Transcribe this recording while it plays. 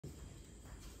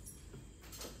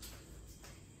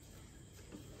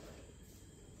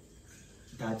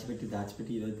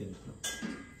దాచిపెట్టి ఈరోజు తింటున్నాం.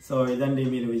 సో ఇదండి,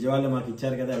 మీరు విజయవాడలో మాకు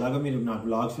ఇచ్చారు కదా, ఎలాగో మీరు నాకు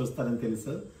బ్లాగ్స్ చూస్తారని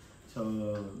తెలుసు. సో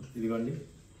ఇదిగోండి,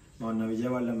 మొన్న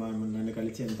విజయవాడలో నన్ను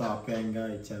కలిసి ఎంతో ఆప్యాయంగా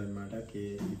ఇచ్చారనమాట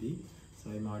ఇది. సో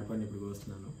ఈ మామిడి పండు ఇప్పుడు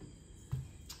కోస్తున్నాను.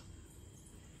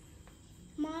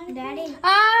 డాడీ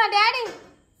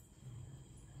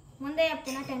ముందే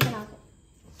చెప్తున్నా టెంకాయ నాకు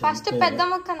ఫస్ట్ పెద్ద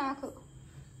ముక్క నాకు.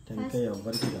 టెంకాయ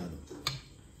ఎవ్వరికి కాదు,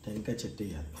 టెంకాయ చెట్టు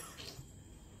కాదు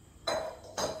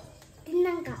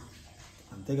తిన్నాక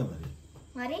అంతేగా.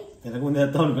 మరి తినకముందు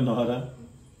వేద్దాం అనుకున్నావారా?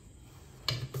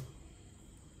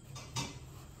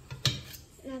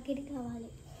 నాకు ఇది కావాలి.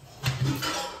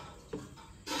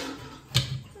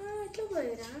 ఎట్లా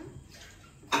పోయిరా?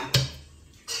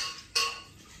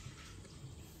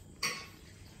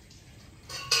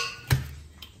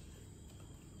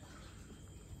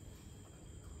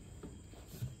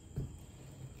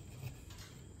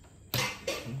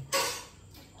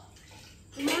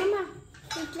 మామా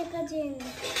ఇట్లా చేయండి.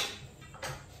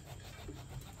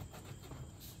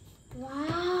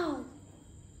 వావ్,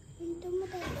 ఎంత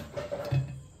ముద్దగా.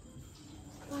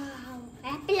 వావ్,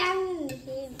 యాపిల్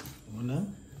ఉంది. అవునా?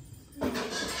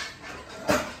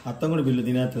 అత్తం కూడా బిల్లు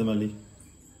తినేస్తుంది మళ్ళీ.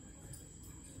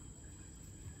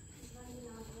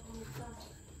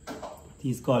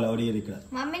 తీసుకోవాలి ఎవరు ఇక్కడ.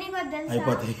 మమ్మీ నీకు వద్దు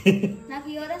అయిపోతాయి. నాకు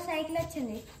యోదా సైకిల్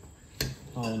వచ్చింది.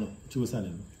 అవును చూసా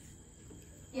నేను.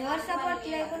 ఎవరు సపోర్ట్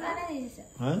లేకుండానే తీసా.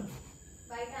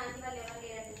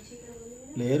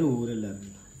 లేరు, ఊరు వెళ్ళారు.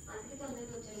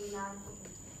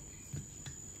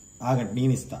 ఆగండి,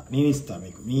 నేను ఇస్తా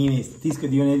మీకు. నేను ఇస్తా, తీసుకు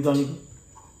దీవెన వెళ్తాం నీకు.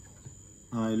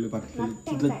 ఇల్లు పక్కకి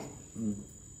ఇట్లా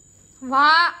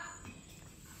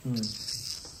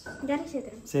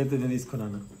చేతి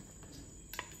తీసుకున్నాను.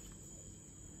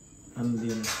 అంది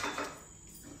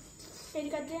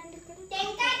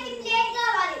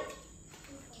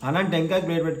అన్న టెంకాయ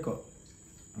ప్లేట్ పెట్టుకో.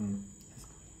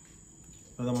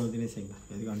 మనం తినేసే, ఇంకా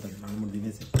ఏది అంటారు 2-3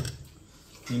 తినేసే.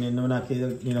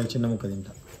 నేను ఒక చిన్న ముక్క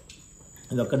తింటా.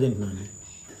 ఇది ఒక్కటి తింటున్నాను అండి.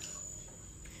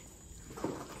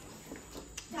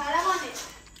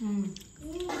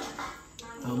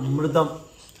 అమృతం.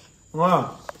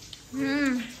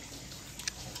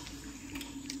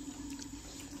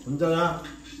 ఉంచగా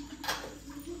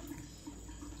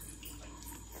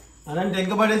అనంటే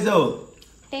టెంక పడేసావు.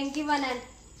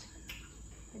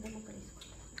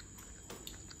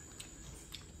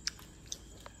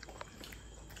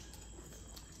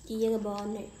 తీయగా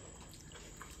బాగున్నాయి.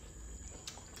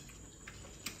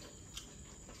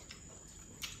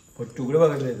 పొట్టు కూడా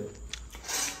పగలేదు.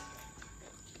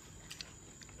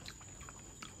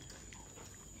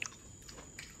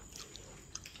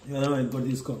 ఇంకోటి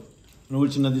తీసుకో. నువ్వు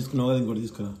చిన్నది తీసుకున్నావు కదా, ఇంకోటి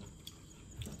తీసుకురా.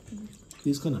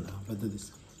 తీసుకున్నా పెద్ద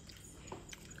తీసుకో.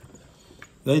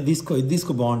 ఇది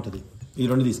తీసుకో బాగుంటుంది. ఈ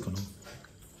 2 తీసుకున్నావు.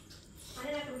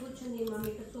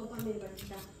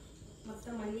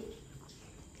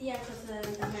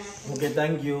 Okay,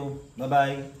 thank you,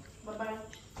 bye.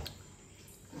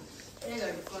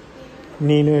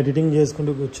 నేను ఎడిటింగ్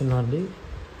చేసుకుంటూ కూర్చున్నా అండి.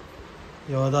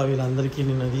 యోదా వీళ్ళందరికీ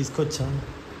నిన్న తీసుకొచ్చాను.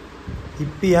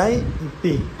 ఇప్పి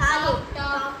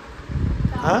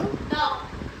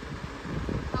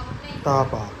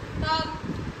టాపా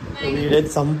వీడైతే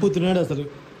చంపుతున్నాడు అసలు.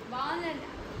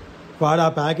 వాడు ఆ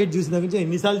ప్యాకెట్ చూసిన దగ్గర నుంచి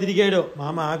ఎన్నిసార్లు తిరిగాడో.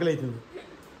 మామ ఆకలి అవుతుంది.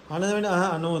 అన్నదేమంటే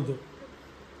అన్నం వద్దు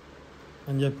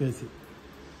అని చెప్పేసి.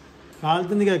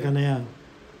 కాలుతుంది కదా కన్నయ్య.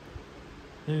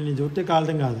 నేను చూస్తే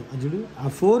కాలటం కాదు, అది చూడు. ఆ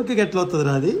ఫోర్క్కి ఎట్లా వస్తుంది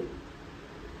రా అది.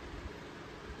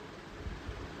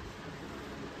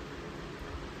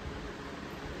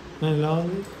 ఎలా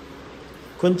ఉంది?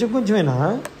 కొంచెమేనా?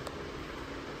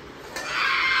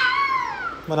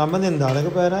 మరి అమ్మ నేను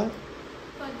అడగపోయారా?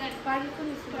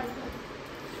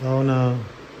 అవునా?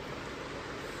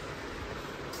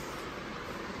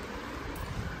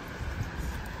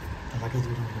 అలాగే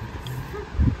చూడండి.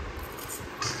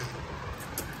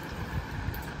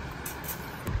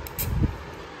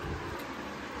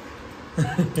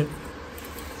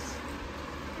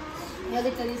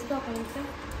 ఇట్లా తీసుకో, ఒక నిమిషం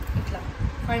ఇట్లా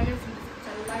 5 minutes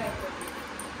చల్లగా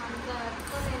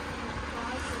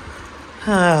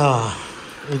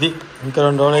ఇది ఇంకా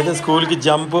 2 రోజులు అయితే స్కూల్కి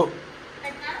జంపు.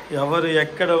 ఎవరు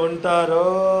ఎక్కడ ఉంటారో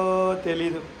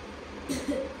తెలీదు.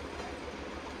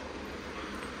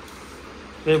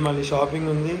 రేపు మళ్ళీ షాపింగ్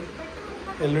ఉంది.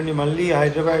 ఎల్లుండి మళ్ళీ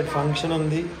హైదరాబాద్ ఫంక్షన్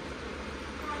ఉంది.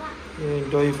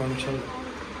 ఏంటో ఈ ఫంక్షన్.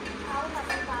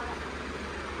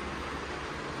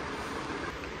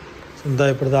 ఇంత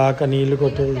ఇప్పటిదాకా నీళ్ళు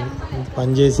కొట్టేది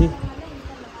పని చేసి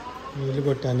నీళ్ళు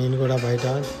కొట్టా. నేను కూడా బయట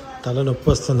తల నొప్పి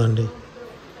వస్తుందండి.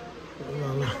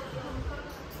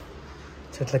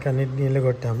 చెట్లకి అన్నిటి నీళ్ళు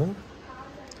కొట్టాము.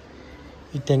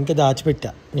 ఈ టెంక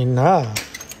దాచిపెట్టా. నిన్న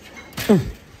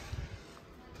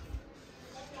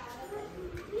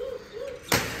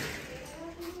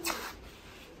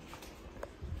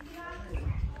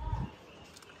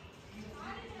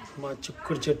మా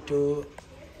చిక్కుడు చెట్టు,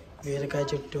 బీరకాయ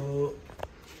చెట్టు,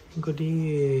 ఇంకోటి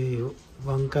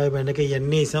వంకాయ, బెండకాయ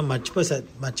ఇవన్నీ వేసాం.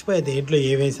 మర్చిపోయా దేంట్లో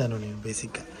ఏం వేసాను నేను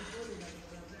బేసిక్గా.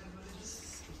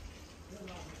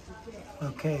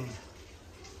 ఓకే,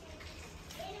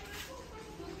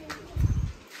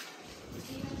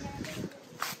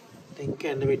 ఇంకా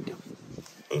ఎండబెట్టాం.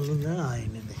 ఎండిందా?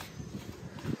 ఎండింది.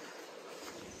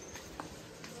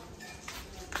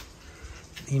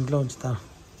 ఇంట్లో ఉంచుతా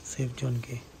సేఫ్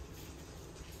జోన్కి.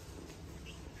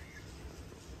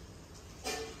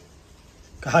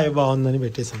 కాయ బాగుందని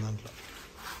పెట్టేసాం దాంట్లో.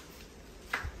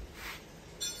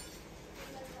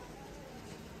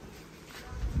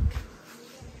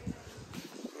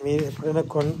 మీరు ఎప్పుడైనా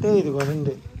కొంటే ఇది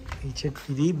కొనండి. ఈ చెట్టు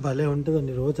ఇది భలే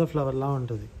ఉంటుందండి. రోజా ఫ్లవర్లా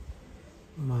ఉంటుంది.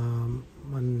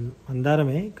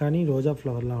 మందారమే కానీ రోజా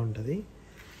ఫ్లవర్లా ఉంటుంది.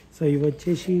 సో ఇవి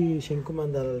వచ్చేసి శంకు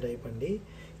మందారాల టైప్ అండి.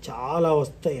 చాలా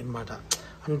వస్తాయి అన్నమాట.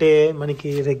 అంటే మనకి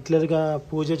రెగ్యులర్గా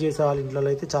పూజ చేసే వాళ్ళ ఇంట్లో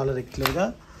అయితే చాలా రెగ్యులర్గా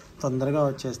తొందరగా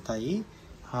వచ్చేస్తాయి.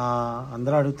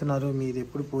 అందరూ అడుగుతున్నారు మీరు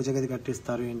ఎప్పుడు పూజ గది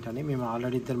కట్టిస్తారు ఏంటని. మేము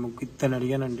ఆల్రెడీ ఇద్దరు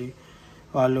అడిగానండి.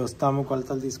 వాళ్ళు వస్తాము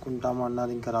కొలతలు తీసుకుంటాము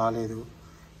అన్నారు, ఇంకా రాలేదు.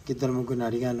 ఇద్దరు ముగ్గురిని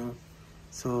అడిగాను.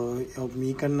 సో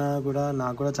మీకన్నా కూడా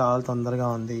నాకు కూడా చాలా తొందరగా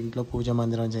ఉంది ఇంట్లో పూజ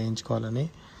మందిరం చేయించుకోవాలని.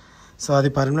 సో అది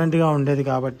పర్మనెంట్గా ఉండేది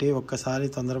కాబట్టి ఒక్కసారి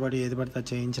తొందరపడి ఏది పడితే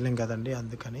చేయించలేం కదండి,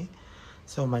 అందుకని.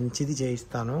 సో మంచిది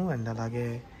చేయిస్తాను. అండ్ అలాగే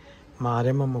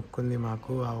మారేమ్మ మొక్కుంది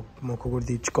మాకు, ఆ మొక్కు కూడా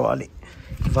తీర్చుకోవాలి.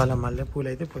 ఇవాళ మల్లెపూలు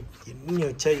అయితే ఎన్ని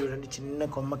వచ్చాయి చూడండి. చిన్న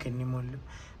కొమ్మకి ఎన్ని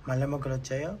మల్లె మొక్కలు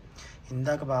వచ్చాయో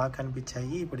ఇందాక బాగా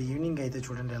కనిపించాయి. ఇప్పుడు ఈవినింగ్ అయితే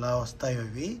చూడండి ఎలా వస్తాయో.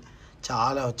 ఇవి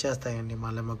చాలా వచ్చేస్తాయండి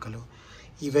మల్లె మొక్కలు.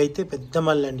 ఇవైతే పెద్ద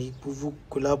మల్లె అండి, పువ్వు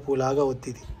గులాబీలాగా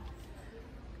అవుతుంది.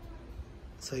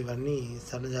 సో ఇవన్నీ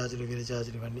సన్నజాజులు,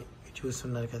 విరజాజులు ఇవన్నీ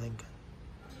చూస్తున్నారు కదా. ఇంకా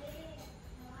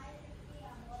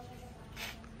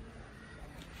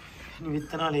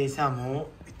విత్తనాలు వేసాము.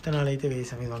 విత్తనాలు అయితే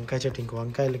వేసాము. ఇది వంకాయ చెట్టు, ఇంక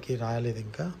వంకాయలకి రాలేదు.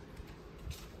 ఇంకా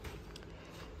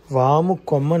వాము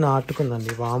కొమ్మ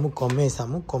నాటుకుందండి. వాము కొమ్మ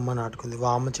వేసాము, కొమ్మ నాటుకుంది.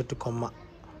 వాము చెట్టు కొమ్మ.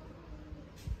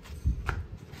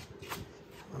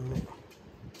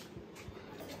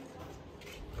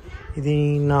 ఇది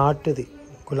నాటుది,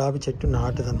 గులాబీ చెట్టు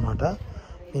నాటుది అనమాట.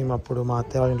 మేము అప్పుడు మా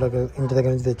అత్తయ్య వాళ్ళ ఇంటి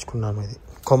దగ్గర నుంచి తెచ్చుకున్నాము. ఇది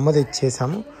కొమ్మ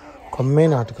తెచ్చేసాము, కొమ్మే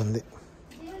నాటుకుంది.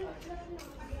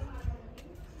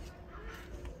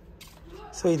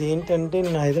 సో ఇది ఏంటంటే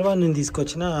నేను హైదరాబాద్ నుంచి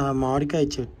తీసుకొచ్చిన మామిడికాయ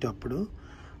చెట్టు. అప్పుడు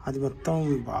అది మొత్తం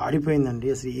వాడిపోయిందండి,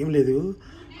 అసలు ఏం లేదు.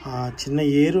 చిన్న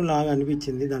ఏరు లాగా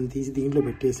అనిపించింది, దాన్ని తీసి దీంట్లో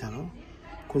పెట్టేశాను.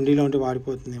 కుండీలో ఉంటే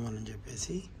వాడిపోతుందేమో అని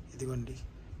చెప్పేసి. ఇదిగోండి.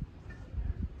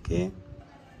 ఓకే,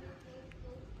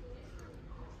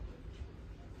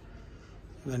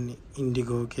 ఇవన్నీ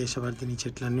ఇండిగో, కేశవర్ధిని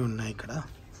చెట్లన్నీ ఉన్నాయి ఇక్కడ.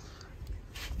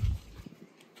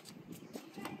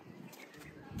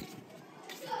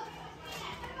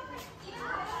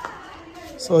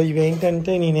 సో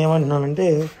ఇవేంటంటే నేనేమంటున్నానంటే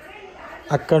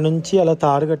అక్కడ నుంచి అలా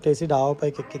తాడు కట్టేసి డాబా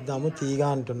పైకి ఎక్కిద్దాము తీగా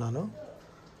అంటున్నాను.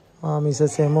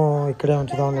 మిసెస్ ఏమో ఇక్కడే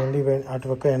ఉంచుదామండి,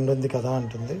 అటుపక్క ఎండ ఉంది కదా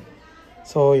అంటుంది.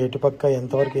 సో ఎటుపక్క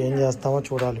ఎంతవరకు ఏం చేస్తామో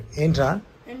చూడాలి. ఏంట్రా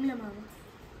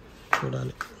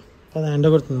చూడాలి కదా, ఎండ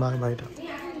కొడుతుంది బాగా బయట.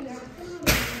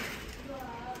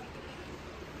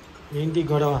 ఏంటి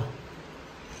గొడవ?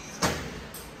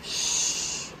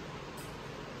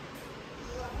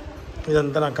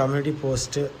 ఇదంతా నా కమ్యూనిటీ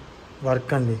పోస్ట్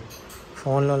వర్క్ అండి.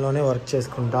 ఫోన్లలోనే వర్క్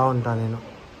చేసుకుంటా ఉంటాను నేను.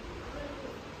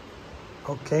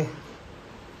 ఓకే,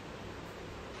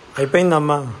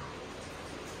 అయిపోయిందమ్మా.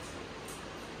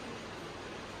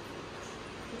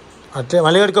 అట్లే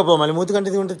మళ్ళీ కడుకోపో, మళ్ళీ మూతి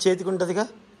కంటిది ఉంటుంది, చేతికి ఉంటుందిగా.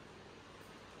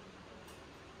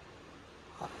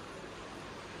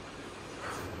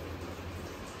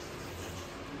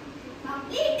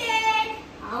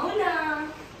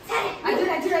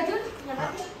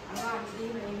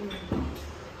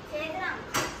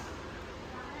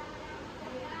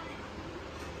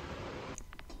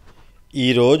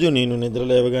 ఈరోజు నేను నిద్ర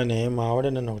లేవగానే మా ఆవిడ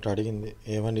నన్ను ఒకటి అడిగింది.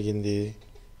 ఏమడిగింది?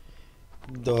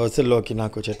 దోశల్లోకి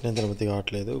నాకు చట్నీ తిరుపతి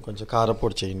కావట్లేదు, కొంచెం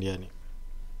కారపొడి చేయండి అని.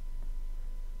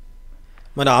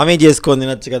 మరి ఆమె చేసుకొని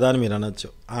తినచ్చు కదా అని మీరు అనొచ్చు.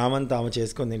 ఆమెంతా ఆమె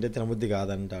చేసుకొని తింటే తినబుద్ధి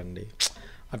కాదంట అండి.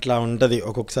 అట్లా ఉంటుంది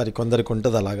ఒక్కొక్కసారి, కొందరికి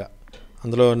ఉంటుంది అలాగా.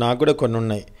 అందులో నాకు కూడా కొన్ని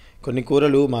ఉన్నాయి. కొన్ని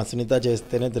కూరలు మా సునీత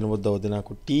చేస్తేనే తినబుద్ధి అవుద్ది,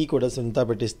 నాకు టీ కూడా సునీత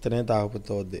పెట్టిస్తేనే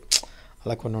తాగబుద్ధి అవుద్ది.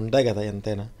 అలా కొన్ని ఉంటాయి కదా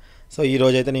ఎంతైనా. సో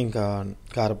ఈరోజైతే నేను ఇంకా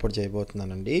కారపొడి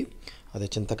చేయబోతున్నానండి. అదే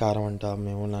చింతకారం అంటాం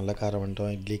మేము, నల్ల కారం అంటాం,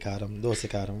 ఇడ్లీ కారం, దోశ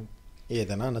కారం,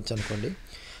 ఏదైనా అనొచ్చు అనుకోండి.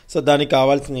 సో దానికి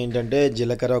కావాల్సింది ఏంటంటే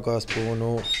జీలకర్ర 1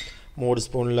 స్పూను, 3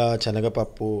 స్పూన్ల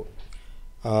శనగపప్పు,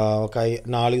 ఒక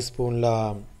 4 స్పూన్ల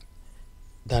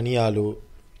ధనియాలు,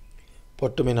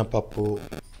 పొట్టు మినపప్పు,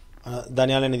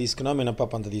 ధనియాలని తీసుకున్నా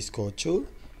మినపప్పు అంత తీసుకోవచ్చు.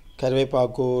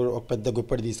 కరివేపాకు ఒక పెద్ద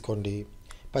గుప్పెడు తీసుకోండి.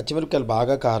 పచ్చిమిరపకాయలు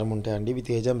బాగా కారం ఉంటాయండి. ఇవి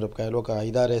తేజ మిరపకాయలు ఒక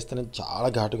 5-6 వేస్తేనే చాలా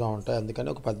ఘాటుగా ఉంటాయి, అందుకని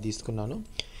ఒక 10 తీసుకున్నాను.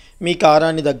 మీ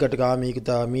కారాన్ని తగ్గట్టుగా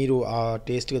మీరు ఆ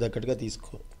టేస్ట్కి తగ్గట్టుగా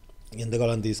ఎంత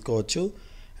కావాలని తీసుకోవచ్చు.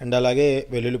 అండ్ అలాగే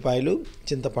వెల్లుల్లిపాయలు,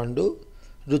 చింతపండు,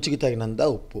 రుచికి తగినంత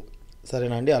ఉప్పు,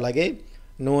 సరేనా అండి. అలాగే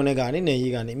నూనె కానీ నెయ్యి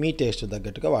కానీ మీ టేస్ట్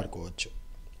తగ్గట్టుగా వాడుకోవచ్చు.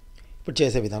 ఇప్పుడు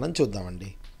చేసే విధానం చూద్దామండి.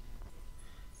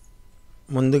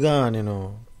 ముందుగా నేను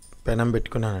పెనం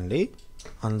పెట్టుకున్నానండి.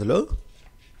 అందులో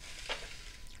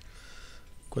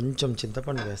కొంచెం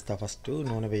చింతపండు వేస్తా ఫస్ట్,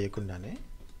 నూనె వేయకుండానే.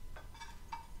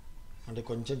 అంటే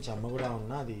కొంచెం చెమ్మ కూడా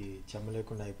ఉన్నా అది చెమ్మ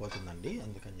లేకుండా అయిపోతుందండి,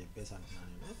 అందుకని చెప్పేసి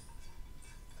అంటున్నాను నేను.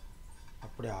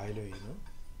 అప్పుడే ఆయిల్ వేయను.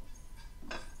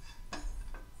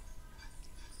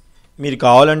 మీరు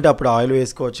కావాలంటే అప్పుడు ఆయిల్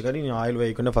వేసుకోవచ్చు, కానీ నేను ఆయిల్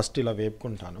వేయకుండా ఫస్ట్ ఇలా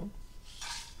వేపుకుంటాను.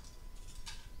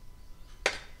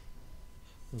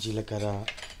 జీలకర్ర,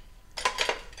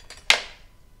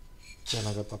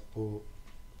 శనగపప్పు,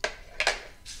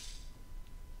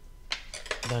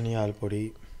 ధనియాల పొడి,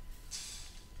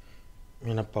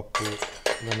 మినప్పప్పు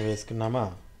ఇవన్నీ వేసుకున్నామా.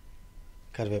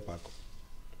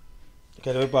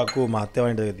 కరివేపాకు మా అత్తయ్య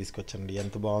వాళ్ళ దగ్గర తీసుకొచ్చండి.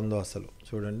 ఎంత బాగుందో అసలు,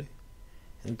 చూడండి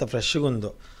ఎంత ఫ్రెష్గా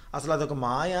ఉందో. అసలు అదొక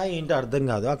మాయ ఏంటో అర్థం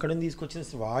కాదు. అక్కడ నుంచి తీసుకొచ్చిన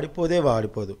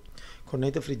వాడిపోదు. కొన్ని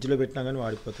అయితే ఫ్రిడ్జ్లో పెట్టినా కానీ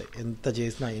వాడిపోతాయి, ఎంత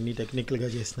చేసినా, ఎన్ని టెక్నికల్గా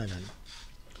చేసినా కానీ.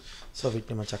 సో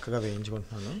వీటిని మా చక్కగా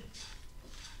వేయించుకుంటున్నాను.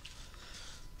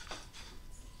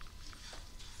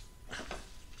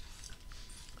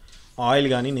 ఆయిల్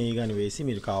కానీ నెయ్యి కానీ వేసి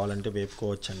మీరు కావాలంటే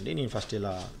వేపుకోవచ్చండి. నేను ఫస్ట్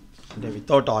ఇలా అంటే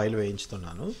వితౌట్ ఆయిల్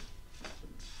వేయించుతున్నాను.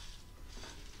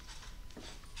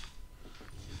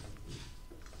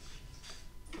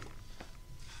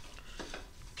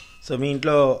 సో మీ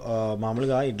ఇంట్లో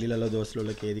మామూలుగా ఇడ్లీలలో,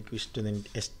 దోశలలోకి ఏది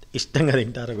ఇష్టంగా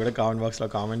తింటారో కూడా కామెంట్ బాక్స్లో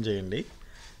కామెంట్ చేయండి,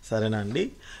 సరేనా అండి.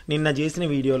 నిన్న చేసిన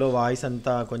వీడియోలో వాయిస్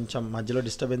అంతా కొంచెం మధ్యలో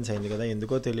డిస్టర్బెన్స్ అయింది కదా,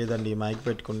 ఎందుకో తెలియదండి. మైక్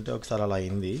పెట్టుకుంటే ఒకసారి అలా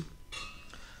అయింది.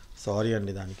 సారీ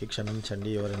అండి, దానికి క్షమించండి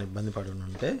ఎవరైనా ఇబ్బంది పడి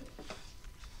ఉంటే.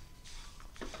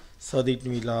 సో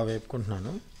వీటిని ఇలా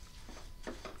వేపుకుంటున్నాను.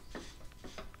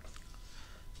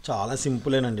 చాలా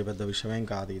సింపులేనండి, పెద్ద విషయమేం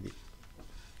కాదు ఇది.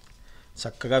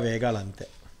 చక్కగా వేగాలంతే.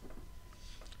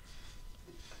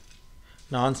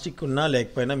 నాన్ స్టిక్ ఉన్నా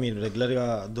లేకపోయినా మీరు రెగ్యులర్గా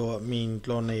మీ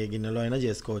ఇంట్లో ఉన్న ఏ గిన్నెలో అయినా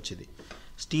చేసుకోవచ్చు. ఇది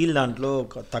స్టీల్ దాంట్లో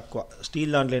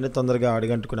స్టీల్ దాంట్లో అయినా తొందరగా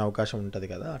అడుగంటుకునే అవకాశం ఉంటుంది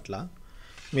కదా, అట్లా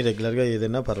మీరు రెగ్యులర్గా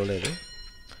ఏదైనా పర్వాలేదు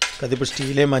కదా. ఇప్పుడు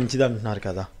స్టీలే మంచిది అంటున్నారు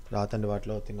కదా, రాతండి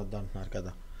వాటిలో తినొద్దు అంటున్నారు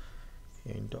కదా.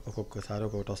 ఏంటో ఒక్కొక్కసారి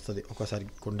ఒక్కొక్కటి వస్తుంది. ఒక్కోసారి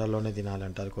కుండల్లోనే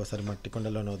తినాలంటారు, ఒక్కోసారి మట్టి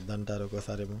కుండలోనే వద్దంటారు,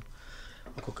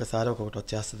 ఒక్కొక్కసారి ఒక్కొక్కటి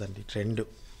వచ్చేస్తుందండి ట్రెండ్.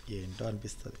 ఏంటో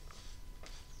అనిపిస్తుంది.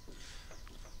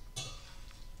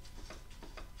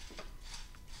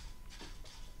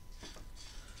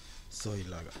 సో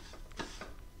ఇలాగా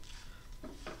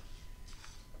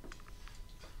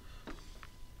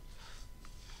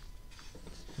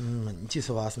మంచి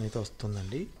సువాసన అయితే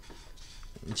వస్తుందండి,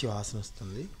 మంచి వాసన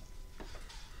వస్తుంది.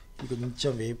 ఇది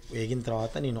కొంచెం వేగిన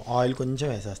తర్వాత నేను ఆయిల్ కొంచెం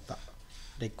వేసేస్తా.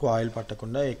 ఎక్కువ ఆయిల్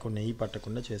పట్టకుండా, ఎక్కువ నెయ్యి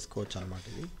పట్టకుండా చేసుకోవచ్చు అన్నమాట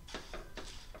ఇది.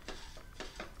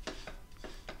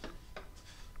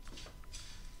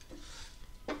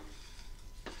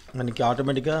 మనకి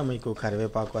ఆటోమేటిక్గా మీకు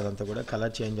కరివేపాకు అదంతా కూడా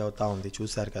కలర్ చేంజ్ అవుతూ ఉంది,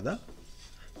 చూసారు కదా.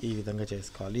 ఈ విధంగా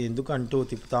చేసుకోవాలి. ఎందుకు అంటూ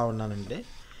తిప్పుతూ ఉన్నానంటే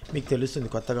మీకు తెలుస్తుంది,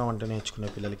 కొత్తగా వంట నేర్చుకునే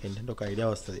పిల్లలకి ఏంటంటే ఒక ఐడియా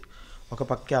వస్తుంది. ఒక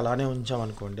పక్క అలానే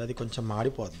ఉంచామనుకోండి అది కొంచెం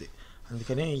మాడిపోద్ది.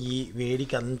 అందుకనే ఈ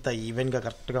వేడికి అంత ఈవెన్గా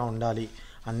కరెక్ట్గా ఉండాలి,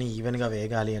 అన్నీ ఈవెన్గా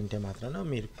వేగాలి అంటే మాత్రం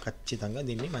మీరు ఖచ్చితంగా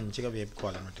దీన్ని మంచిగా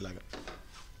వేపుకోవాలన్నమాట ఇలాగా.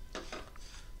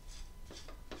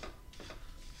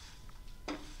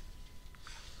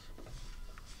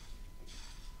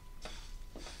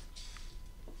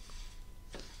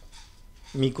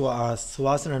 మీకు ఆ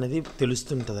సువాసన అనేది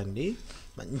తెలుస్తుంటుందండి,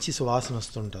 మంచి సువాసన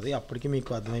వస్తుంటుంది. అప్పటికి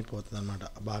మీకు అర్థమైపోతుంది అనమాట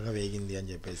బాగా వేగింది అని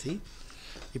చెప్పేసి.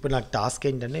 ఇప్పుడు నాకు టాస్క్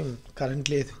ఏంటంటే కరెంట్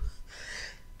లేదు,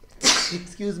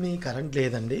 కరెంట్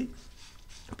లేదండి.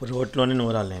 ఇప్పుడు రోట్లోనే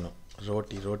నూరాలి, నేను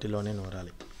రోటిలోనే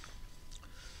నూరాలి.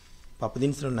 పప్పు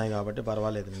దినుసులు ఉన్నాయి కాబట్టి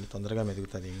పర్వాలేదండి, తొందరగా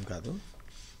మెదుగుతుంది, ఏం కాదు.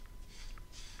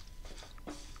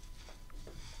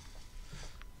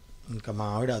 ఇంకా మా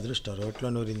ఆవిడ అదృష్టం, రోట్లో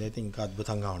నూరింది అయితే ఇంకా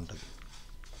అద్భుతంగా ఉంటుంది.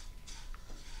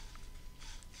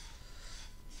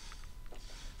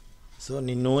 సో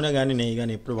నేను నూనె కానీ నెయ్యి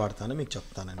కానీ ఎప్పుడు వాడతానో మీకు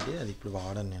చెప్తానండి, అది ఇప్పుడు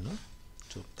వాడను నేను,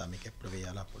 చూపుతాను మీకు ఎప్పుడు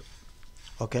వేయాలో అప్పుడు,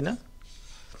 ఓకేనా.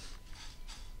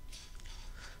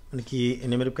 మనకి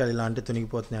ఎండుమిరపకాయలు ఇలాంటి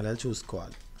తునిగిపోతున్నాయి అలా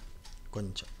చూసుకోవాలి.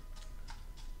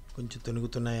 కొంచెం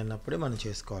తునుగుతున్నాయి అన్నప్పుడే మనం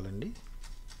చేసుకోవాలండి.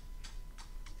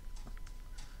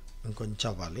 ఇంకొంచెం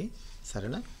అవ్వాలి,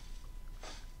 సరేనా?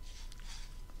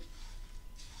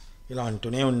 ఇలా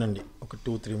అంటూనే ఉండండి ఒక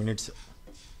 2-3 మినిట్స్,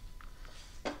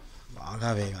 బాగా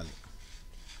వేగాలి.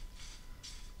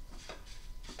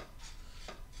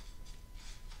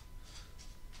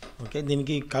 ఓకే,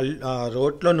 దీనికి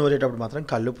రోట్లో నూరేటప్పుడు మాత్రం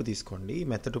కల్లుప్పు తీసుకోండి.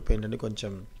 మెత్తటుప్పు ఏంటంటే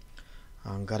కొంచెం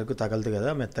గరుకు తగలదు కదా,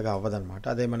 మెత్తగా అవ్వదన్నమాట.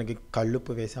 అదే మనకి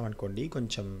కల్లుప్పు వేసామనుకోండి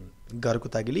కొంచెం గరుకు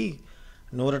తగిలి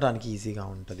నూరడానికి ఈజీగా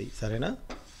ఉంటుంది, సరేనా?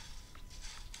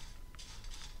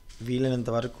 వీలైనంత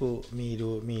వరకు మీరు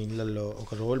మీ ఇళ్ళల్లో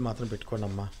ఒక రోల్ మాత్రం పెట్టుకోండి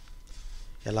అమ్మా,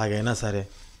 ఎలాగైనా సరే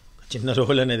చిన్న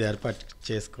రోల్ అనేది ఏర్పాటు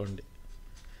చేసుకోండి.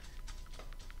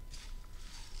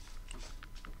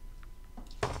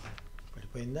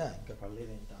 పడిపోయిందా? ఇంకా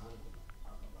పడలేదేంటా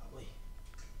బాబోయ్.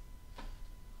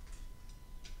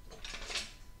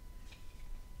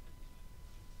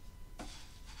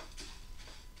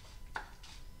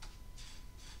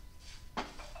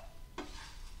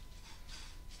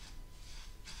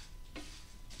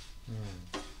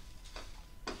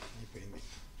 అయిపోయింది.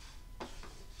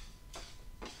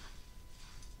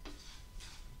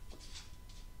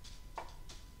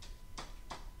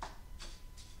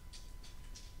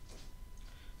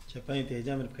 చెప్పని తేజ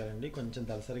మిరపకాయలండి, కొంచెం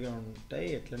దలసరిగా ఉంటాయి.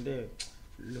 ఎట్లంటే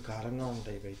ఫుల్ కారంగా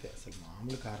ఉంటాయి, ఇవైతే అసలు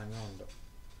మామూలు కారంగా ఉండవు.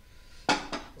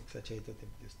 ఒకసారి చేతితో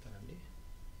తెప్పిస్తానండి,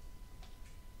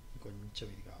 కొంచెం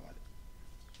ఇది కావాలి.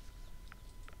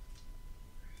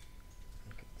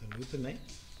 దొరుకుతున్నాయి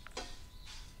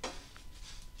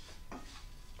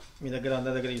మీ దగ్గర,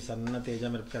 అందరి దగ్గర ఈ సన్న తేజ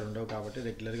మిరపకాయలు ఉండవు కాబట్టి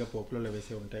రెగ్యులర్గా పోపులలో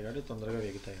వేసి ఉంటాయి కాబట్టి తొందరగా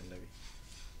వేగుతాయండి అవి.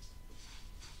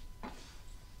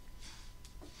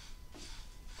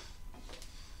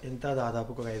 ఎంత దాదాపు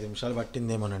ఒక 5 నిమిషాలు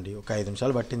పట్టిందేమోనండి, ఒక 5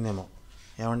 నిమిషాలు పట్టిందేమో,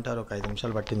 ఏమంటారు? ఒక 5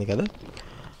 నిమిషాలు పట్టింది కదా,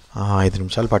 5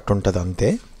 నిమిషాలు పట్టుంటుంది అంతే.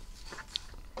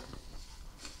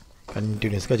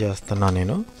 కంటిన్యూస్గా చేస్తున్నా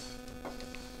నేను.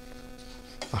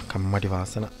 ఆ కమ్మటి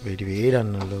వాసన, వేడి వేడి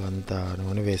అన్నంలో అంత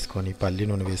నూనె వేసుకొని, పల్లి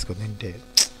నూనె వేసుకొని తింటే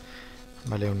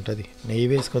భలే ఉంటుంది. నెయ్యి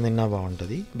వేసుకొని తిన్నా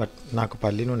బాగుంటుంది, బట్ నాకు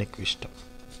పల్లి నూనె ఎక్కువ ఇష్టం.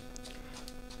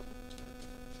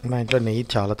 మా ఇంట్లో నెయ్యి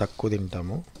చాలా తక్కువ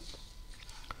తింటాము.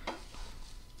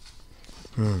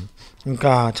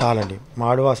 ఇంకా చాలండి,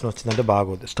 మాడు వాసన వచ్చిందంటే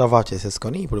బాగోదు. స్టవ్ ఆఫ్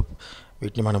చేసేసుకొని ఇప్పుడు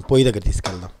వీటిని మనం పొయ్యి దగ్గర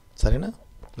తీసుకెళ్దాం, సరేనా?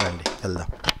 రండి వెళ్దాం.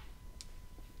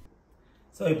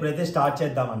 సో ఇప్పుడైతే స్టార్ట్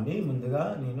చేద్దామండి. ముందుగా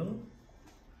నేను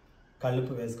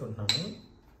కల్లుప్పు వేసుకుంటున్నాను.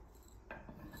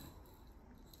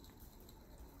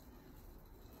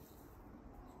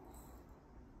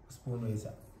 స్పూన్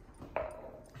వేసా.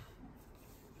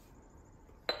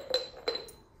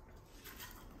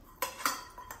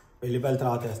 వెల్లిపాయల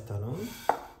తర్వాత వేస్తాను.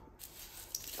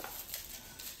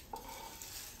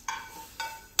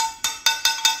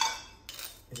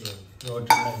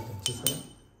 రోటి చూసారా?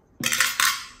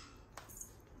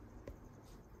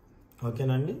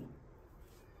 ఓకేనండి.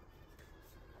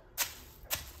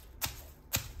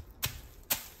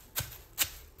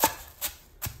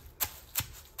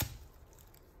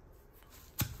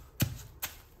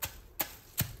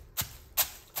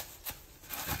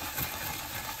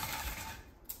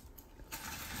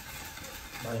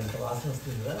 ఎంత వాసన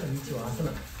వస్తుంది కదా, మంచి వాసన,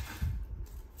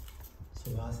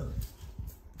 సువాసన.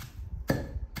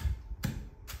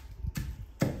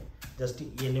 జస్ట్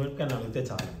ఈ ఎండుమిరపకాయ నలిగితే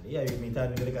చాలండి, అవి మిగతా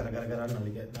అన్ని కూడా గరగరగర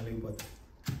నలిగిపోతాయి.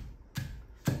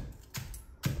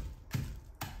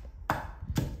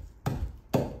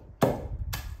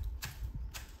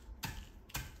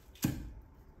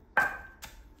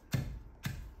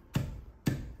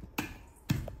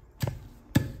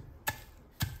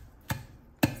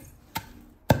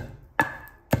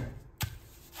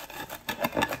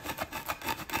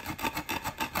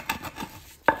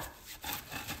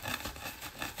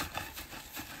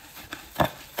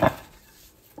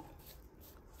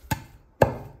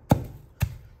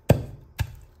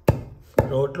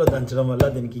 రోట్లో దంచడం వల్ల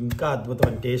దీనికి ఇంకా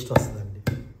అద్భుతమైన టేస్ట్ వస్తుందండి,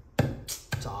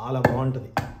 చాలా బాగుంటుంది,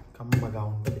 కమ్మగా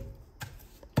ఉంటుంది.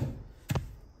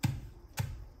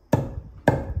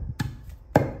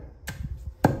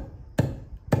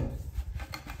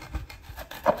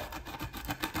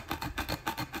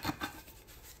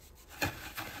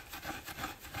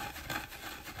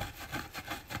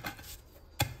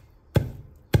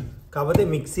 కాకపోతే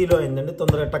మిక్సీలో ఏంటంటే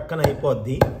తొందరగా టక్కన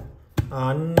అయిపోద్ది,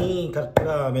 అన్నీ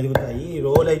కరెక్ట్గా మెదుగుతాయి.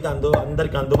 రోల్ అయితే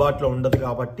అందరికి అందుబాటులో ఉండదు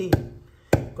కాబట్టి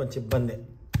కొంచెం ఇబ్బంది.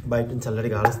 బయట నుంచి చల్లడి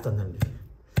గాలి వస్తుందండి,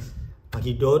 నాకు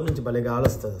ఈ డోర్ నుంచి భలే గాలి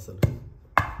వస్తుంది అసలు.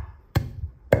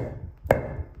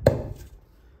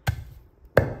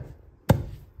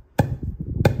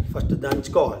 ఫస్ట్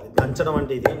దంచుకోవాలి. దంచడం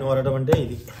అంటే ఇది, నూరడం అంటే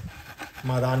ఇది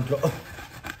మా దాంట్లో.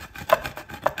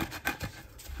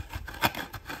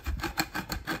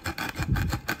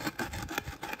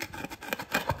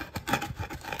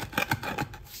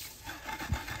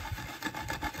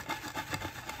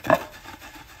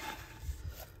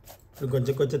 ఇప్పుడు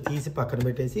కొంచెం కొంచెం తీసి పక్కన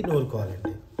పెట్టేసి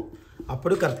నూరుకోవాలండి.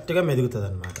 అప్పుడు కరెక్ట్గా మెదుగుతుంది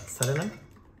అన్నమాట. సరేనా?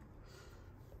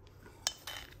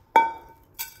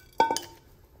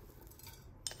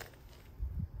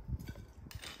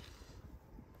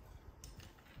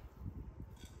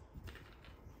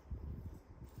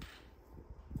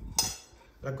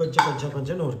 అలా కొంచెం కొంచెం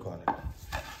కొంచెం నూరుకోవాలి.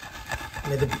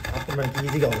 అప్పుడు మనకి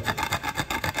ఈజీగా అవుతుంది.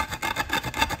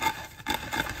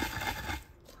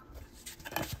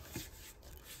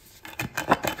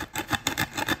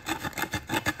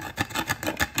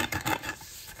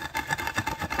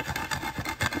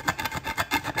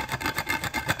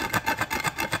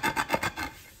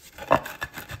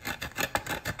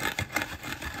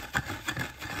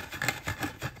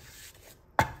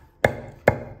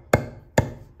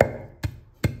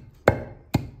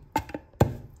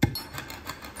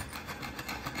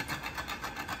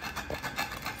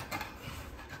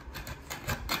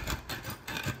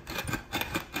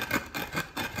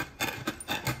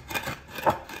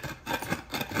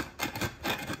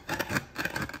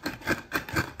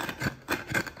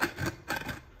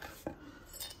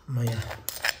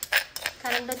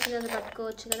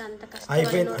 పట్టుకోవచ్చు కదా, అంత కష్టం.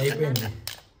 అయిపోయింది.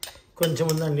 కొంచెం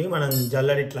ఉందండి. మనం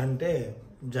జల్లెడ ఇట్లా అంటే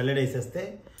జల్లెడ వేసేస్తే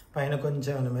పైన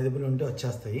కొంచెం మెదుపులు ఉంటే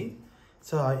వచ్చేస్తాయి.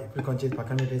 సో ఇప్పుడు కొంచెం ఇది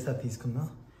పక్కన పెట్టేసి అది తీసుకుందాం.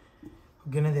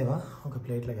 గిన్నెదేవా ఒక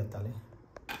ప్లేట్లోకి ఎత్తాలి.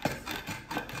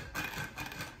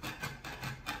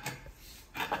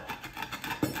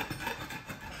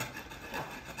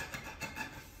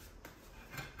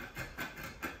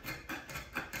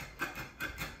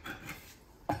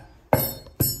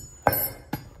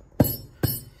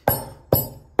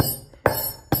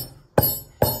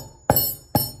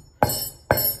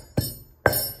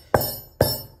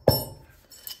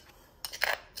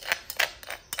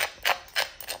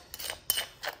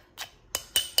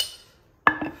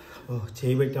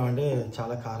 చేయి పెట్టామంటే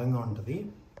చాలా కారంగా ఉంటుంది.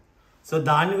 సో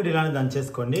దాన్ని కూడా ఇలానే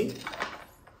దంచేసుకోండి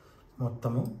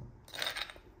మొత్తము.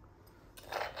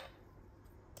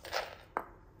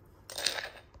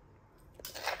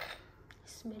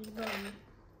 స్మెల్ బాగుంది.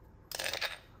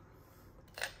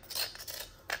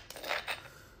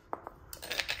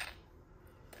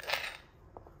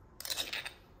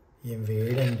 ఏం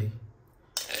వేడండి,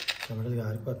 చెమటలు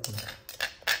గారిపోతుంది.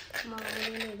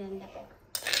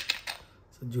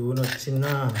 జూన్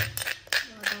వచ్చిందా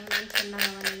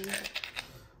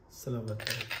అసలు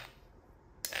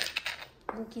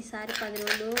ఈసారి 10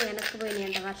 రోజులు వెనక్కి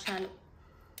పోయినాయంట వర్షాలు.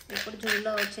 ఇప్పుడు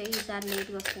జూన్లో వచ్చాయి, ఈసారి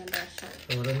లేట్గా వస్తాయంట వర్షాలు.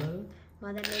 ఎవరన్నారు?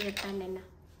 మొదట్లో చెప్పాను నిన్న.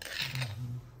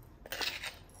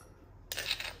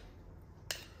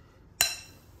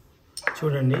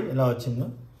 చూడండి ఎలా వచ్చిందో,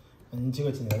 మంచిగా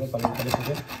వచ్చింది కదా పల్లె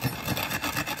పల్లెకి.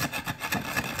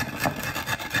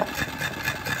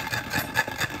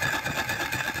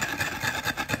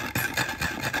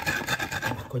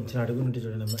 కొంచెం అడుగు ఉంటే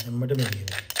చూడండి ఎమ్మటి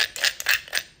మెరిగింది.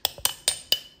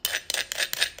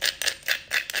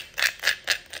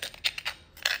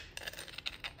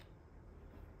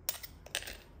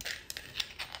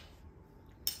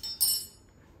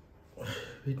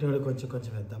 వీటిని కూడా కొంచెం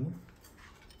కొంచెం వేద్దాము.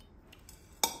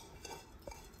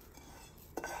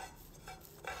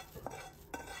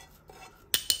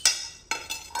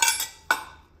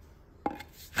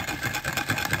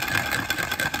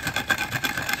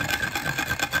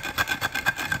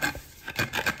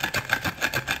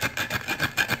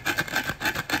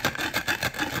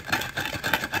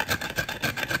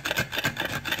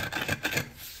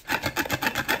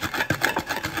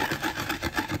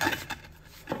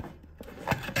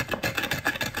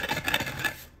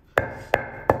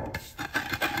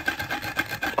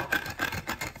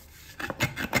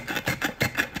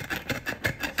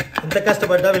 ఎంత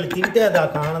కష్టపడ్డా వీళ్ళు తింటే అది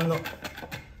ఒక ఆనందం.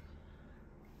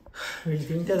 వీళ్ళు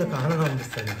తింటే అది ఒక ఆనందం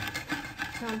అనిపిస్తుంది.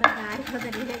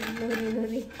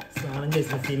 స్నానం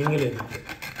చేసిన ఫీలింగ్ లేదు.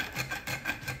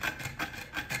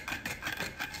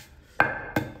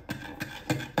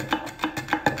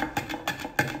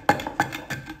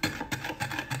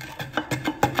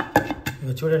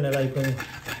 ఇంకా చూడండి ఎలా అయిపోయింది.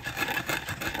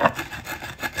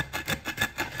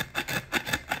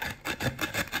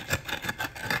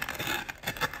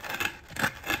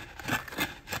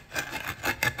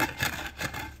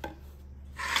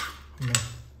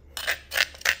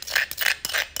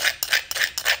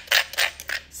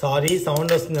 సారీ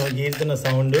సౌండ్ వస్తుంది, గీరుతున్న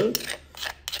సౌండ్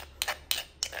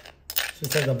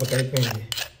చూసారు. దెబ్బకి అయిపోయింది.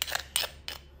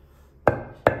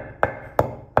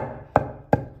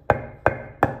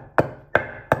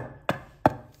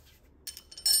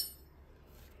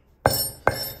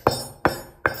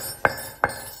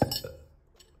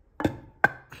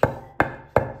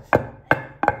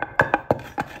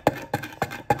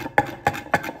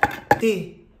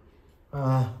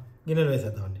 గిన్నెలు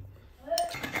వేసేద్దామండి.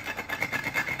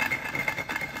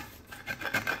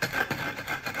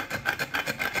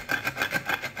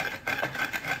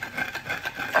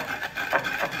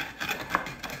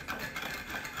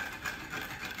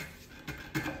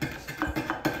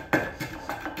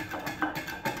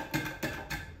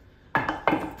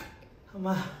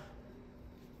 అమ్మా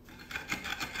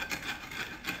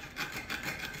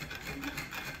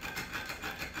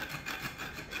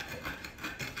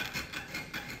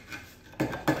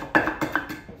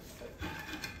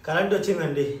కరెంట్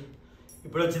వచ్చిందండి.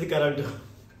 ఇప్పుడు వచ్చింది కరెంటు.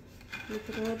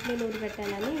 రోడ్లు నూరు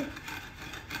పెట్టాలని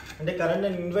అంటే కరెంట్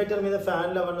ఇన్వర్టర్ మీద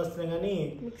ఫ్యాన్లు అవన్నీ వస్తున్నాయి కానీ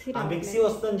ఆ మిక్సీ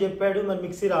వస్తుందని చెప్పాడు. మరి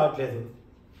మిక్సీ రావట్లేదు.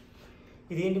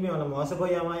 ఇదేంటి మేము అలా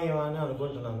మోసపోయామా ఏమా అని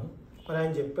అనుకుంటున్నాను. మరి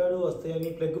ఆయన చెప్పాడు వస్తాయని,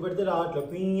 ప్లగ్ పెడితే రావట్లేదు,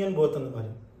 పీయని పోతుంది.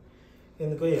 మరి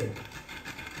ఎందుకో ఏమో.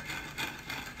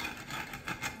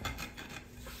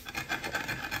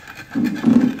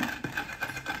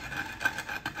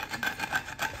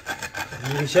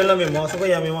 ఈ విషయంలో మేము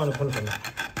మోసపోయామేమో అనుకుంటున్నాం.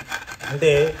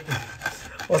 అంటే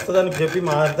వస్తుందని చెప్పి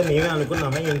మా అంతా మేమే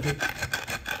అనుకున్నామా ఏంటి?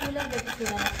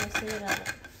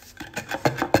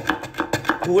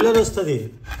 కూలర్ వస్తుంది,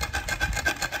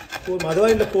 మధువా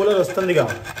ఇంట్లో కూలర్ వస్తుందిగా.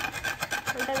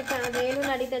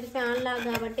 వేణుని అడిగితే అది ఫ్యాన్ లాగా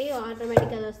కాబట్టి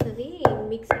ఆటోమేటిక్ అది వస్తుంది.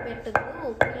 మిక్సీ పెట్టద్దు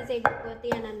ప్లీజ్ అయిపోతే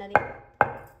అని అన్నది.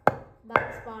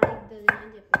 బాక్స్ పాడవుతుంది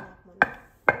అని చెప్పింది నాకు మొన్న.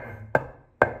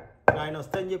 ఆయన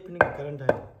వస్తాయని చెప్పి నీకు కరెంట్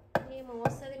ఆయన ఏమో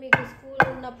వస్తుంది. మీకు స్కూల్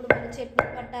ఉన్నప్పుడు మన చెట్లు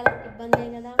పట్టాలంటే ఇబ్బందే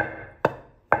కదా.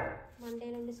 మండే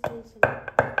నుండి స్కూల్స్ ఉన్నాయి.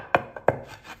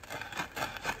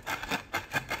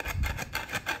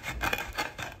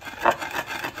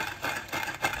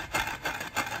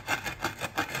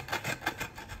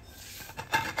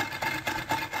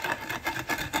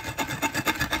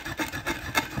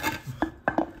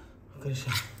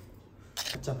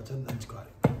 చప్పచని దంచుకోవాలి.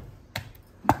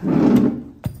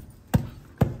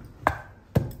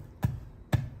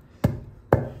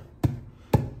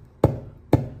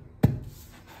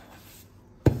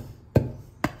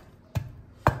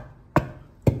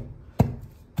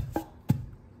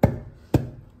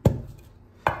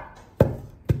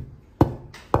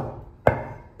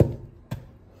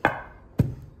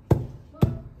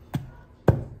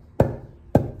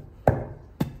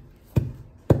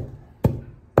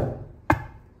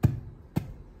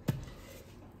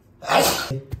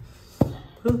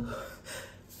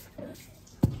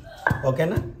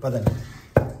 ఓకేనా, పదండి.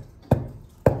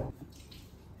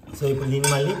 సో ఇప్పుడు దీన్ని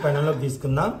మళ్ళీ పెనంలోకి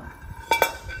తీసుకుందాం.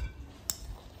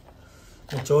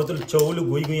 చెవులు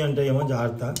గుయ్యి గుయ్యి అంటాయేమో,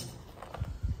 జాగ్రత్త.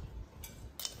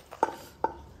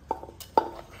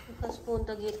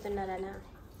 స్పూన్తో గీరుతున్నారనా?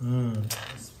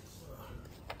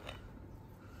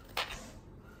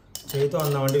 చేతితో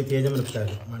అన్నామంటే తేజ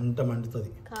మిరపకాయలు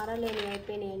మండుతుంది. కారం లేని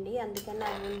అయిపోయినాయండి, అందుకని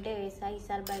అవి ఉంటే వేసా.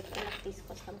 ఈసారి బయటకు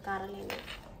తీసుకొస్తాం కారం లేని.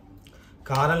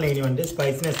 కారం లేనివంటే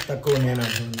స్పైసీనెస్ తక్కువ ఉంది అని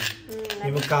అంటుంది.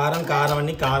 మేము కారం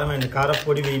అన్ని కారం అండి,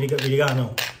 కారపొడి విడిగా అనం.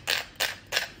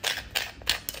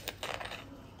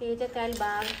 తేజకాయలు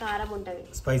బాగా కారం ఉంటుంది,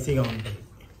 స్పైసీగా ఉంటుంది.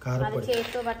 కారపొడి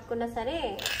చేతితో పట్టుకున్నా సరే.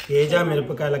 తేజ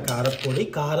మిరపకాయల కారపొడి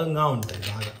కారంగా ఉంటుంది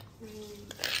బాగా.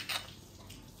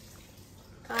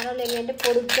 కారం లేని అంటే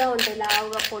పొడుగ్గా ఉంటుంది,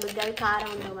 లావుగా పొడుగ్గా.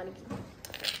 కారం ఉండవు మనకి.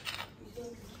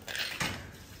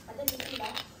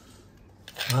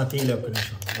 తీలే ఒక్క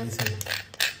నిమిషం.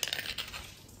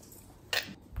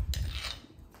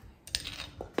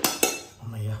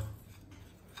 అమ్మయ్యా,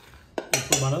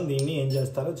 ఇప్పుడు మనం దీన్ని ఏం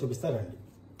చేస్తారో చూపిస్తారండి.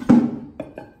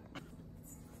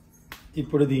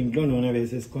 ఇప్పుడు దీంట్లో నూనె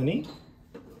వేసేసుకొని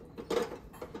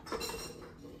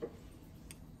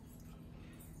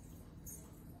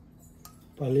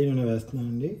పల్లి నూనె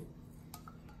వేస్తున్నామండి.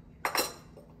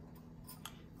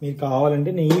 మీరు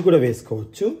కావాలంటే నెయ్యి కూడా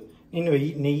వేసుకోవచ్చు. నేను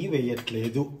నెయ్యి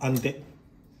వేయట్లేదు, అంతే.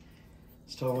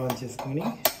 స్టవ్ ఆన్ చేసుకొని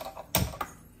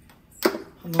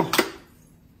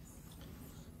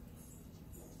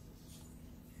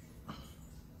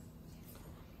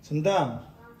సుంత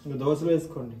ఇంకా దోశలు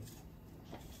వేసుకోండి.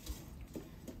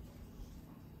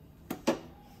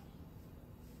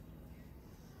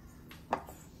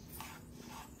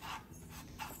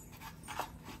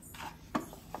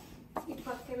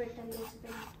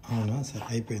 అవునా, సరే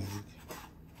అయిపోయింది.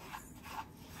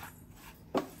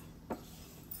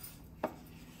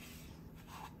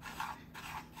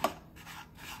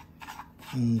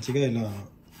 మంచిగా ఇలా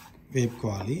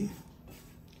వేపుకోవాలి.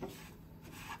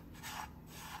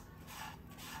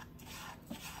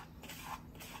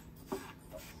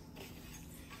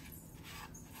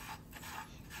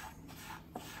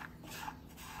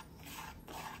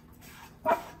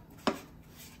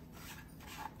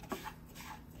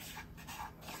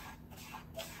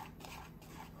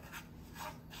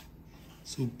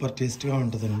 సూపర్ టేస్ట్గా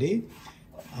ఉంటుందండి.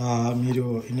 మీరు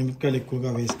ఎండుమిరపకాయలు ఎక్కువగా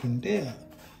వేసుకుంటే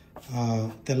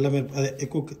తెల్ల మిరప అదే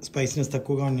ఎక్కువ స్పైసీనెస్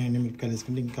తక్కువగా ఉన్న ఎండుమిరపకాయలు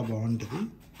వేసుకుంటే ఇంకా బాగుంటుంది.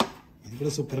 ఇది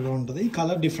కూడా సూపర్గా ఉంటుంది.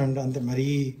 కలర్ డిఫరెంట్ అంతే, మరీ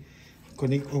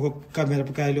కొన్ని ఒక్కొక్క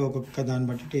మిరపకాయలు ఒక్కొక్క దాన్ని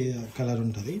బట్టి కలర్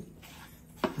ఉంటుంది.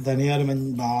 ధనియాలు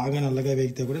బాగా నల్లగా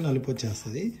వేగితే కూడా నలుపు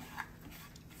వచ్చేస్తుంది.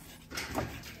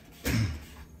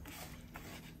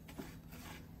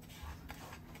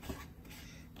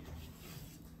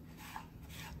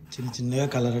 చిన్న చిన్నగా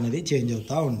కలర్ అనేది చేంజ్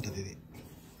అవుతూ ఉంటుంది ఇది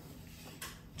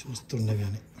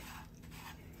చూస్తుండగానే.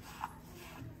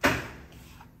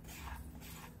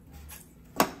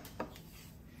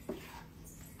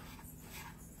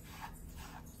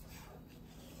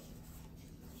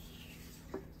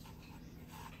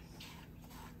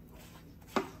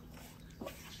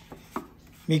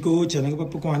 మీకు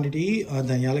శనగపప్పు క్వాంటిటీ,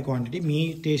 ధనియాల క్వాంటిటీ మీ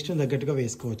టేస్ట్ని తగ్గట్టుగా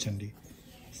వేసుకోవచ్చండి,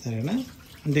 సరేనా?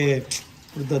 అంటే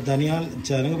ఇప్పుడు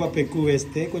శనగపప్పు ఎక్కువ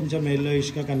వేస్తే కొంచెం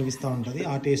ఎల్లోయిష్గా కనిపిస్తూ ఉంటుంది,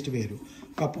 ఆ టేస్ట్ వేరు,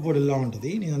 పప్పు పొడిలా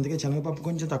ఉంటుంది. నేను అందుకే శనగపప్పు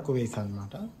కొంచెం తక్కువ వేసాను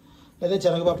అనమాట. లేదా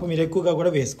శనగపప్పు మీరు ఎక్కువగా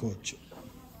కూడా వేసుకోవచ్చు.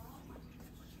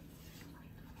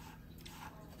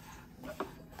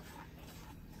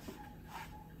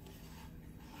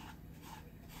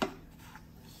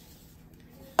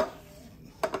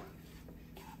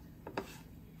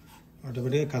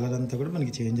 ఆటోమేటిక్గా కలర్ అంతా కూడా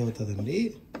మనకి చేంజ్ అవుతుందండి.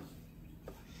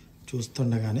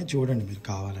 చూస్తుండగానే చూడండి, మీరు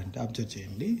కావాలంటే అబ్జర్వ్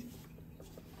చేయండి.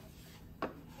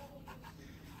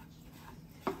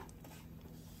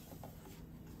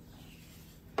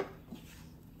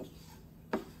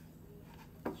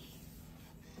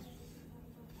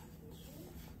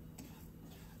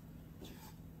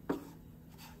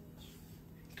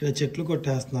 ఇక్కడ చెట్లు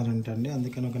కొట్టేస్తున్నారంటండి,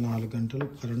 అందుకని ఒక 4 గంటలు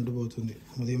కరెంటు పోతుంది.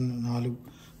 ఉదయం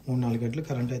 3-4 గంటలు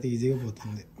కరెంట్ అయితే ఈజీగా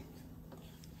పోతుంది.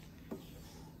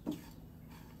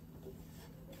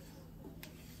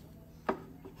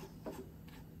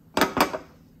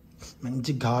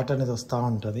 మంచి ఘాట్ అనేది వస్తూ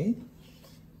ఉంటుంది.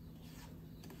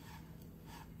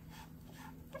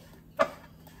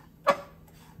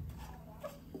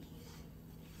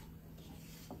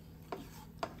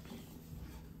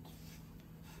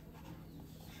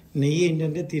 నెయ్యి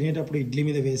ఏంటంటే తినేటప్పుడు ఇడ్లీ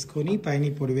మీద వేసుకొని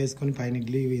పైన పొడి వేసుకొని పైన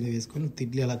ఇడ్లీ మీద వేసుకొని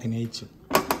ఇడ్లీ అలా తినేయచ్చు,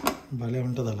 భలే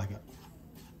ఉంటుంది అలాగా.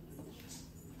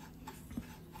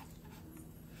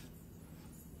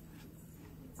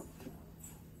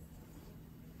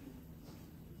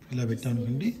 ఇలా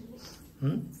పెట్టానుకోండి.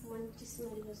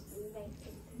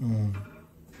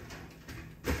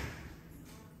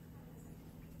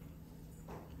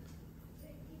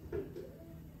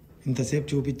 ఇంతసేపు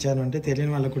చూపించాను అంటే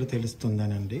తెలియని వాళ్ళకు కూడా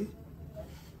తెలుస్తుందనండి.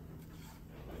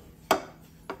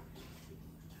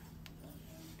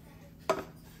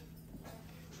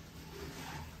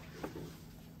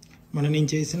 నేను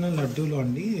చేసిన లడ్డూలో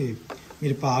అండి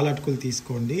మీరు పాల అటుకులు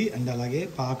తీసుకోండి. అండ్ అలాగే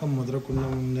పాకం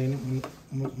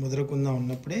ముదరకుండా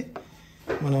ఉన్నప్పుడే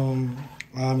మనం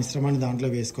ఆ మిశ్రమాన్ని దాంట్లో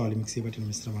వేసుకోవాలి, మిక్సీ పట్టిన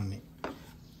మిశ్రమాన్ని.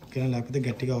 ఓకేనా? లేకపోతే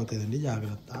గట్టిగా అవుతుందండి,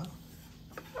 జాగ్రత్త.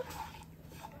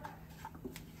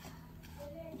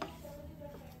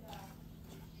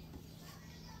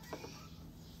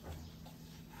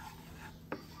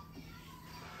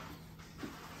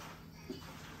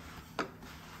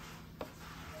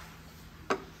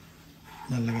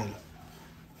 నల్లగా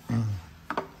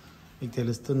మీకు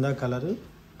తెలుస్తుందా కలరు?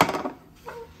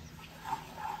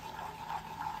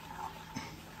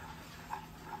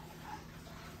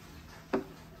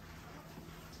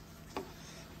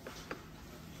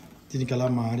 దీనికి అలా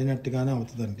మాడినట్టుగానే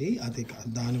అవుతుందండి, అది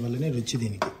దానివల్లనే రుచి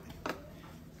దీనికి.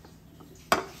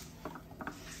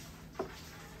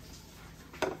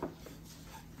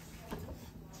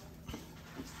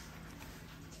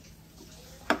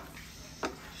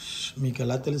 మీకు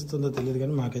ఎలా తెలుస్తుందో తెలియదు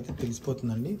కానీ మాకైతే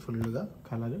తెలిసిపోతుందండి ఫుల్గా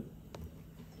కలర్.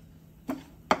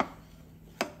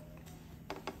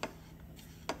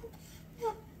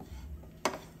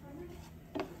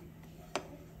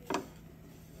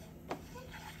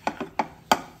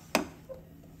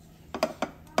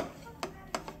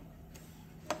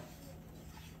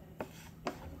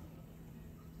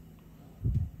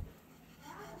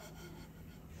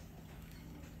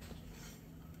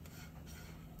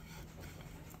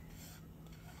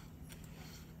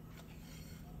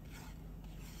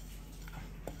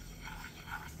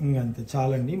 ఇంకంతే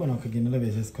చాలండి, మనం ఒక గిన్నెలో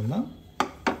వేసేసుకుందాం.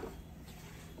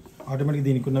 ఆటోమేటిక్గా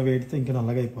దీనికి ఉన్న వేడితో ఇంకా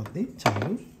నల్లగా అయిపోద్ది.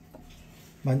 చాలు,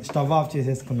 స్టవ్ ఆఫ్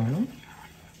చేసేసుకున్నాను.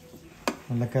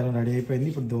 నల్లకారం రెడీ అయిపోయింది.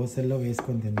 ఇప్పుడు దోశల్లో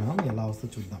వేసుకొని తిన్నాం, ఎలా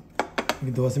వస్తుందో చూద్దాం.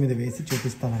 మీకు దోశ మీద వేసి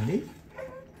చూపిస్తానండి.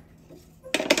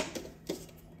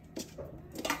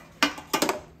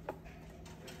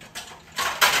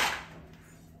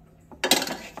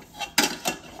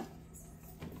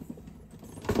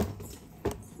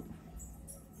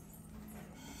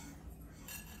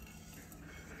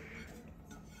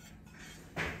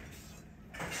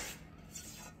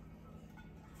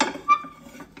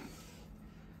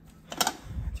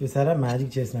 చూసారా,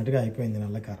 మ్యాజిక్ చేసినట్టుగా అయిపోయింది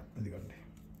నల్ల కారం. ఇదిగోండి.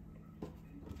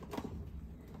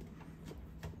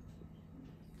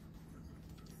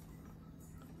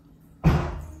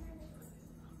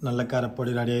 నల్ల కార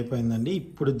పొడి రెడీ అయిపోయిందండి.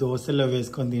 ఇప్పుడు దోశలో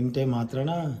వేసుకొని తింటే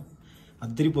మాత్రాన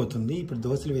అద్దరిపోతుంది. ఇప్పుడు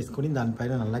దోశలు వేసుకొని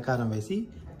దానిపైన నల్ల కారం వేసి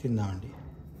తిందామండి.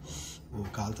 ఓ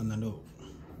కాలుతుందండి.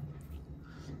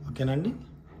 ఓకేనండి.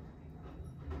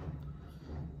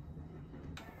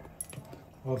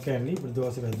 ఓకే అండి, ఇప్పుడు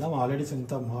దోశ వేద్దాం. ఆల్రెడీ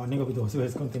సొంత మార్నింగ్ ఒక దోశ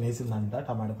వేసుకొని తినేసిందంట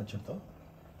టమాటా పచ్చడితో.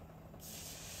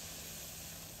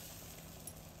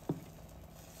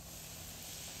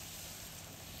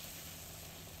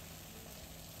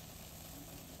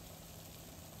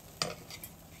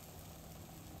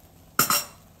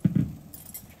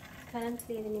 కరెంట్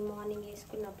లేదు, నేను మార్నింగ్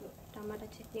వేసుకున్నప్పుడు టమాటా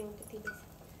చట్నీ ఉంటే తినేసి.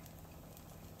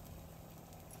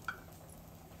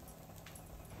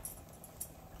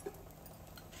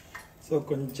 సో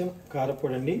కొంచెం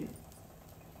కారపొడి అండి.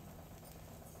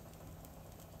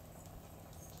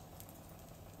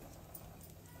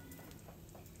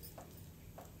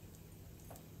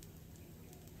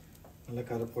 నల్ల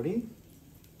కారపొడి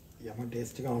యమ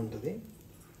టేస్ట్గా ఉంటుంది.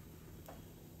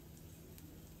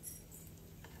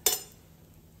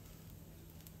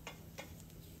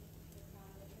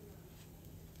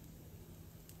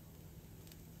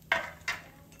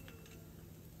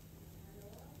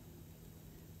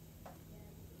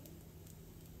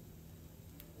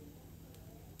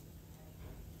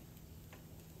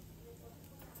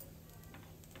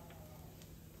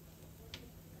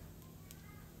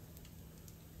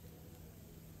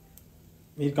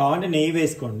 మీరు కావాలంటే నెయ్యి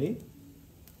వేసుకోండి.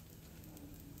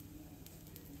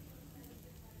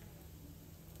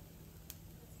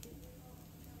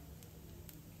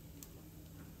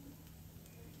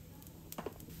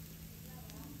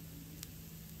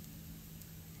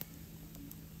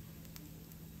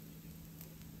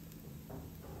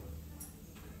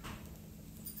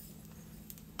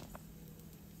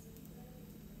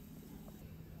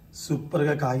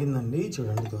 సూపర్గా కాగిందండి.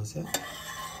 చూడండి, దోశ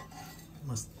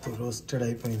మస్తు రోస్టెడ్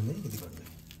అయిపోయింది. ఇదిగోండి,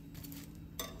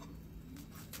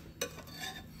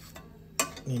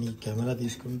 నేను ఈ కెమెరా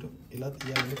తీసుకుంటూ ఇలా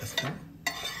తీయాలంటే కష్టం.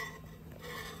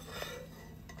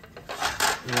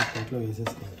 ఇలా ప్లేట్లో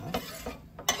వేసేసుకుంటా.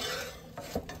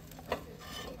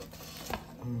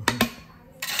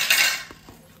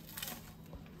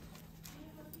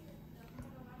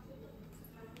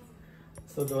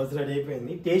 సో దోశ రెడీ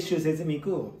అయిపోయింది. టేస్ట్ చూసేసి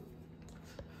మీకు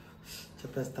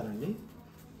చెప్పేస్తానండి.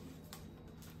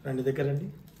 రండి దగ్గర రండి.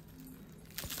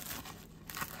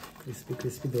 Crispy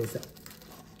crispy dosa.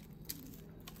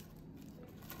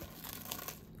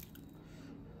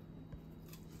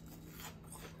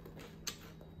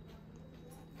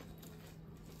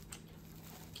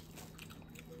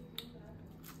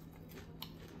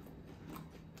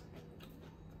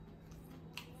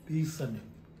 పీస్ అండి,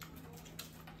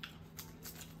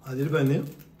 అదిరిపోయింది.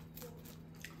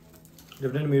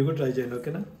 డెఫినెట్లీ మీరు కూడా ట్రై చేయండి.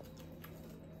 ఓకేనా?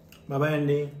 బాయ్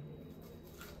అండి.